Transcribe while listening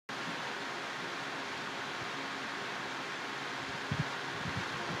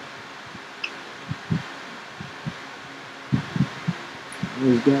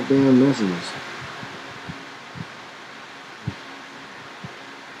These goddamn messages.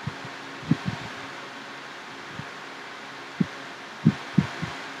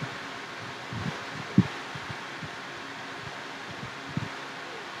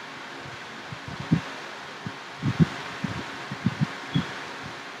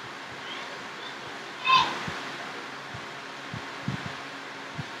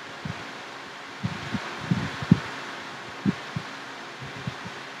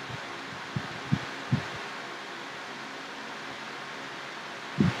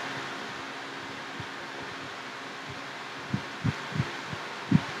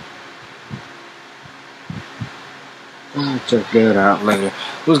 I'll check that out later.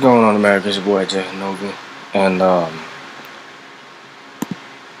 What's going on, America? It's your boy TheJayHonovi, and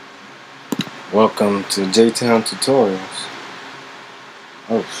welcome to J-Town Tutorials.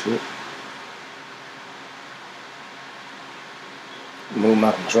 Oh shit! Move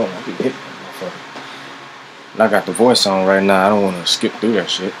my controller. I keep hitting that motherfucker. And I got the voice on right now. I don't want to skip through that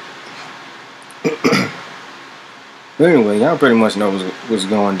shit. But anyway, y'all pretty much know what's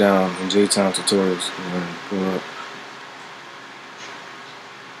going down in J-Town Tutorials. Pull up.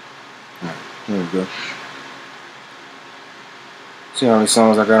 Alright, there we go. See how many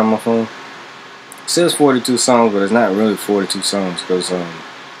songs I got on my phone? It says 42 songs, but it's not really 42 songs because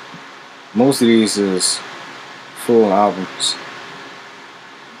most of these is full albums.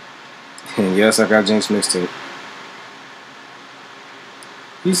 And yes, I got Jinx mixtape.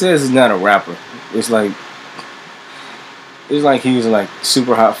 He says he's not a rapper. It's like he's like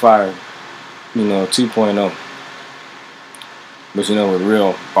Super Hot Fire, 2.0. But with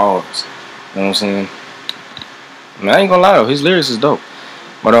real bars. You know what I'm saying? I mean, I ain't gonna lie though, his lyrics is dope.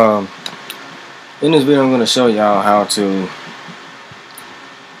 But in this video I'm gonna show y'all how to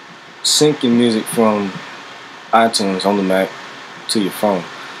sync your music from iTunes on the Mac to your phone.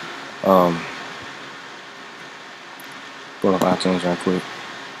 Pull up iTunes right quick.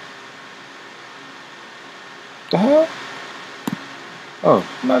 The hell? Oh,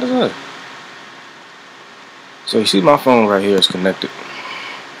 not as good. So you see my phone right here is connected.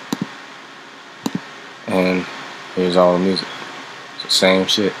 And here's all the music. It's the same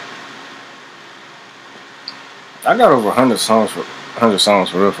shit. I got over 100 songs for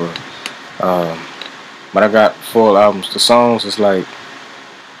real. But I got full albums. The songs is like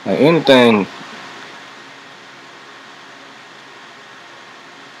anything.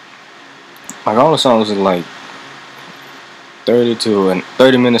 Like all the songs is like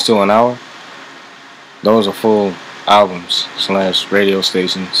 30 minutes to an hour. Those are full albums / radio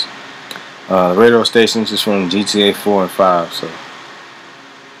stations. The radio stations is from GTA 4 and 5, so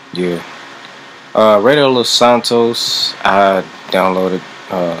yeah. Radio Los Santos, I downloaded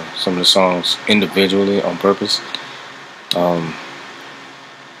some of the songs individually on purpose.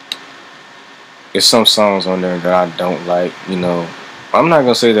 There's some songs on there that I don't like. I'm not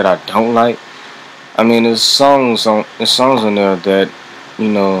gonna say that I don't like. I mean, there's songs on there that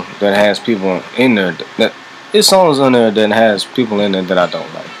that has people in there. There's songs on there that has people in there that I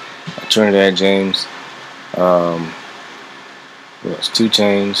don't like. Trinidad James, who else? 2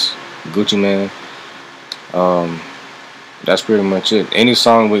 Chainz, Gucci Mane. That's pretty much it. Any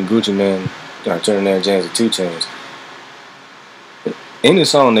song with Gucci Mane, Trinidad James, or 2 Chainz, any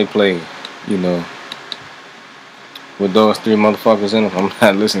song they play, with those 3 motherfuckers in them, I'm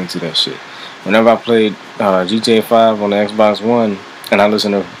not listening to that shit. Whenever I played GTA 5 on the Xbox One, and I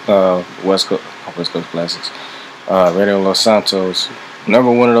listened to West Coast Classics, Radio Los Santos,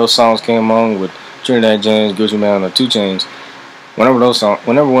 whenever one of those songs came on with Trinidad James, Gucci Mane, or 2 Chainz, whenever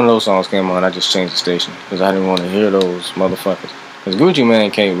one of those songs came on, I just changed the station because I didn't want to hear those motherfuckers. Because Gucci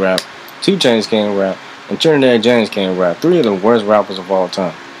Mane can't rap, 2 Chainz can't rap, and Trinidad James can't rap. 3 of the worst rappers of all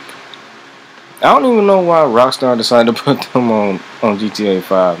time. I don't even know why Rockstar decided to put them on GTA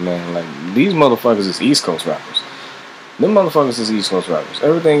 5, man. Like, these motherfuckers is East Coast rappers. Them motherfuckers is East Coast rappers.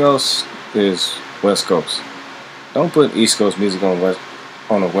 Everything else is West Coast. Don't put East Coast music on a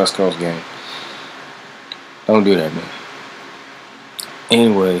West Coast game. Don't do that, man.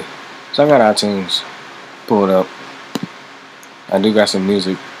 Anyway, so I got iTunes pulled up. I do got some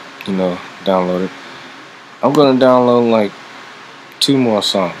music, downloaded. I'm gonna download like 2 more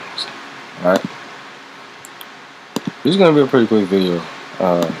songs. Alright. This is gonna be a pretty quick video.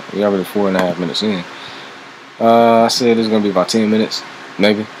 We already 4.5 minutes in. I said it's gonna be about 10 minutes,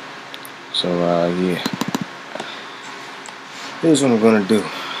 maybe. So yeah. Here's what I'm gonna do.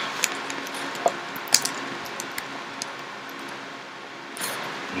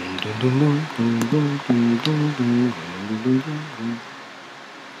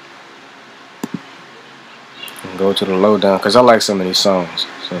 And go to the lowdown because I like some of these songs.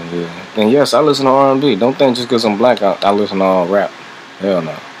 So yeah. And yes, I listen to R&B. Don't think just because I'm black I listen to all rap. Hell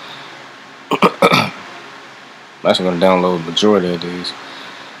no. I'm actually gonna download the majority of these.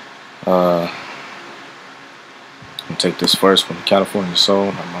 And take this first from California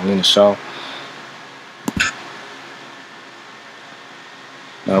Soul by Marlena Shaw.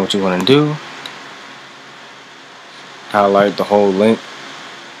 Now what you want to do, highlight the whole link,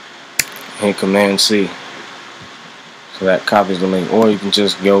 hit Command C. So that copies the link. Or you can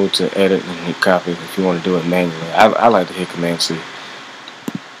just go to edit and hit copy if you want to do it manually. I like to hit Command C.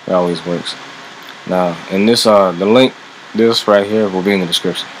 It always works. Now, in this, the link, this right here will be in the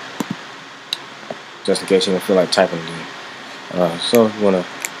description. Just in case you don't feel like typing it in. So if you want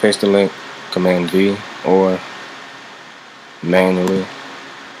to paste the link, Command V, or manually.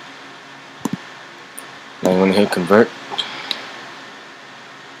 Now you want to hit convert.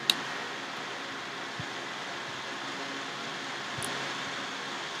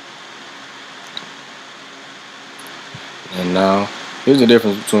 And now, here's the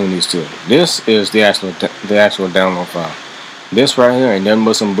difference between these two. This is the actual download file. This right here ain't nothing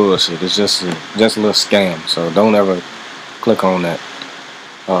but some bullshit. It's just a little scam. So don't ever click on that.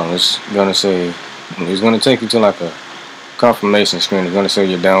 It's gonna say, it's gonna take you to like a confirmation screen. It's gonna say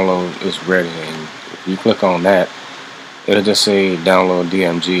your download is ready, and if you click on that, it'll just say download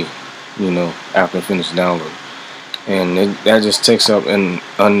DMG. You know, after it finishes download, and that just takes up an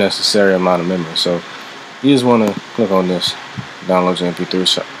unnecessary amount of memory. So you just want to click on this, download your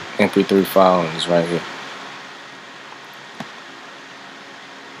MP3 file, and it's right here.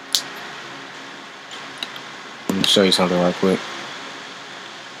 Let me show you something right quick.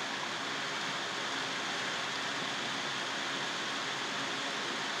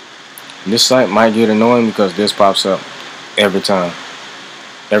 This site might get annoying because this pops up every time.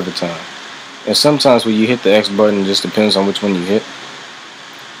 Every time. And sometimes when you hit the X button, it just depends on which one you hit.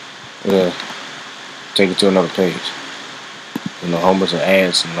 It'll take you to another page. You know, a whole bunch of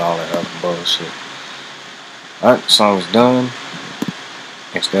ads and all that other bullshit. Alright, song's done.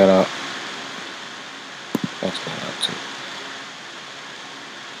 X that out. X that out too.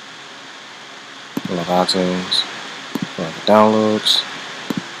 Pull up iTunes. Pull up the downloads.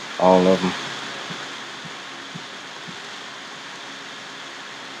 All of them.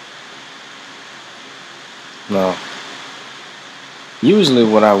 Now, usually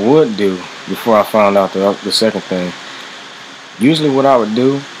what I would do before I found out the second thing, usually what I would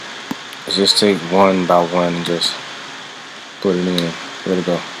do is just take one by one and just put it in. Where'd it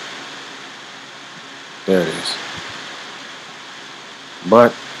go? There it is.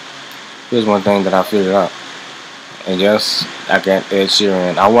 But here's one thing that I figured out. And yes, I got Ed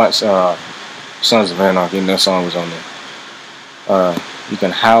Sheeran. I watched Sons of Anarchy, and that song was on there. You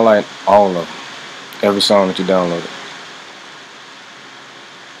can highlight all of them. Every song that you downloaded.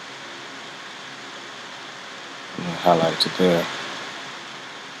 Highlight it to there.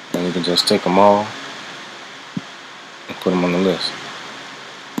 And you can just take them all and put them on the list.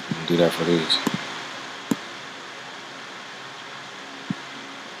 You can do that for these.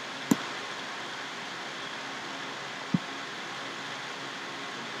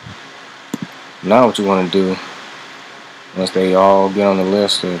 Now what you want to do, once they all get on the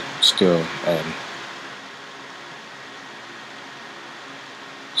list, they're still adding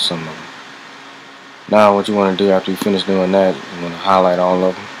some of them. Now what you want to do after you finish doing that, you want to highlight all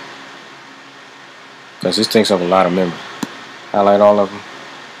of them, because this takes up a lot of memory. Highlight all of them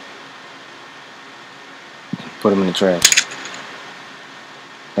and put them in the trash.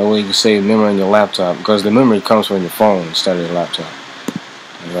 That way you can save memory on your laptop, because the memory comes from your phone instead of your laptop.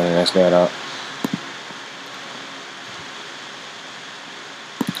 You gotta X that out.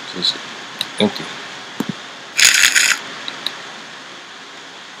 Just empty.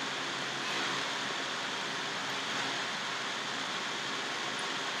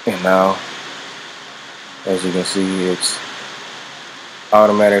 And now, as you can see, it's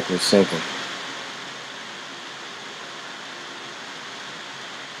automatically syncing.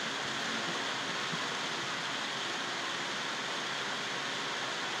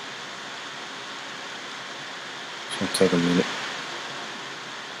 It's gonna take a minute.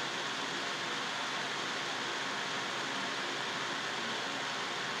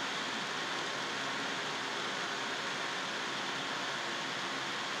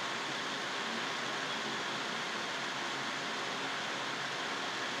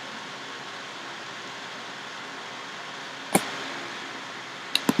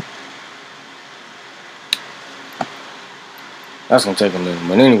 That's gonna take a minute,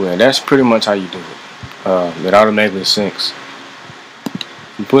 but anyway, that's pretty much how you do it. It automatically syncs.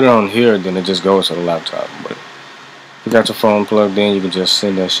 You put it on here, then it just goes to the laptop. But If you got your phone plugged in, you can just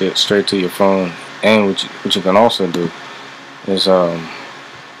send that shit straight to your phone. And what you can also do is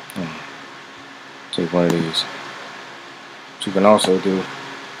take one of these. What you can also do,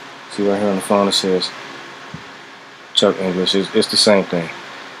 see right here on the phone it says Chuck English. It's the same thing.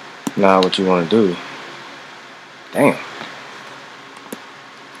 Now what you want to do, damn,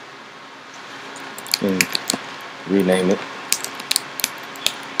 and rename it.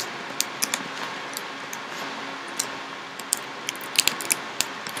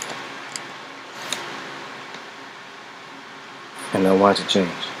 And now watch it change.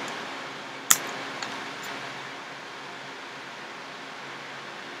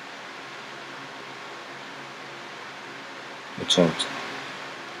 It changed.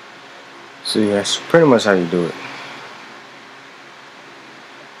 See, that's pretty much how you do it.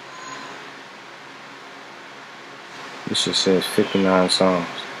 This shit says 59 songs.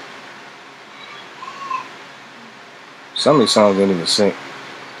 Some of these songs didn't even sync.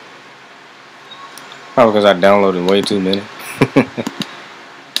 Probably because I downloaded way too many. Yeah,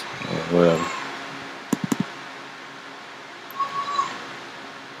 whatever.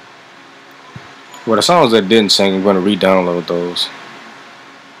 Well, the songs that didn't sync, I'm going to re-download those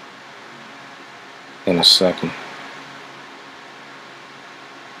in a second.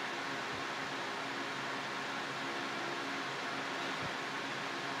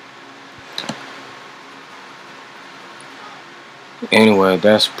 Anyway,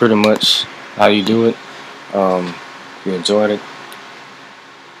 that's pretty much how you do it. If you enjoyed it,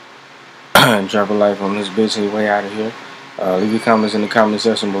 drop a like on this bitch and your way out of here. Leave your comments in the comment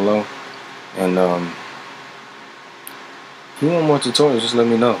section below. And if you want more tutorials, just let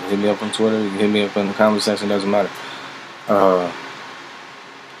me know. Hit me up on Twitter. You can hit me up in the comment section. Doesn't matter. You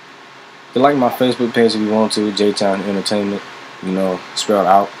can like my Facebook page if you want to. Jaytown Entertainment. You know, spelled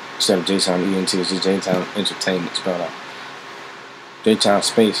out instead of Jaytown ENT. It's just Jaytown Entertainment spelled out. Jaytown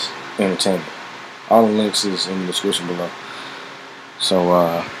Space Entertainment. All the links is in the description below.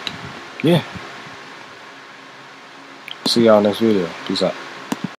 So yeah. See y'all next video. Peace out.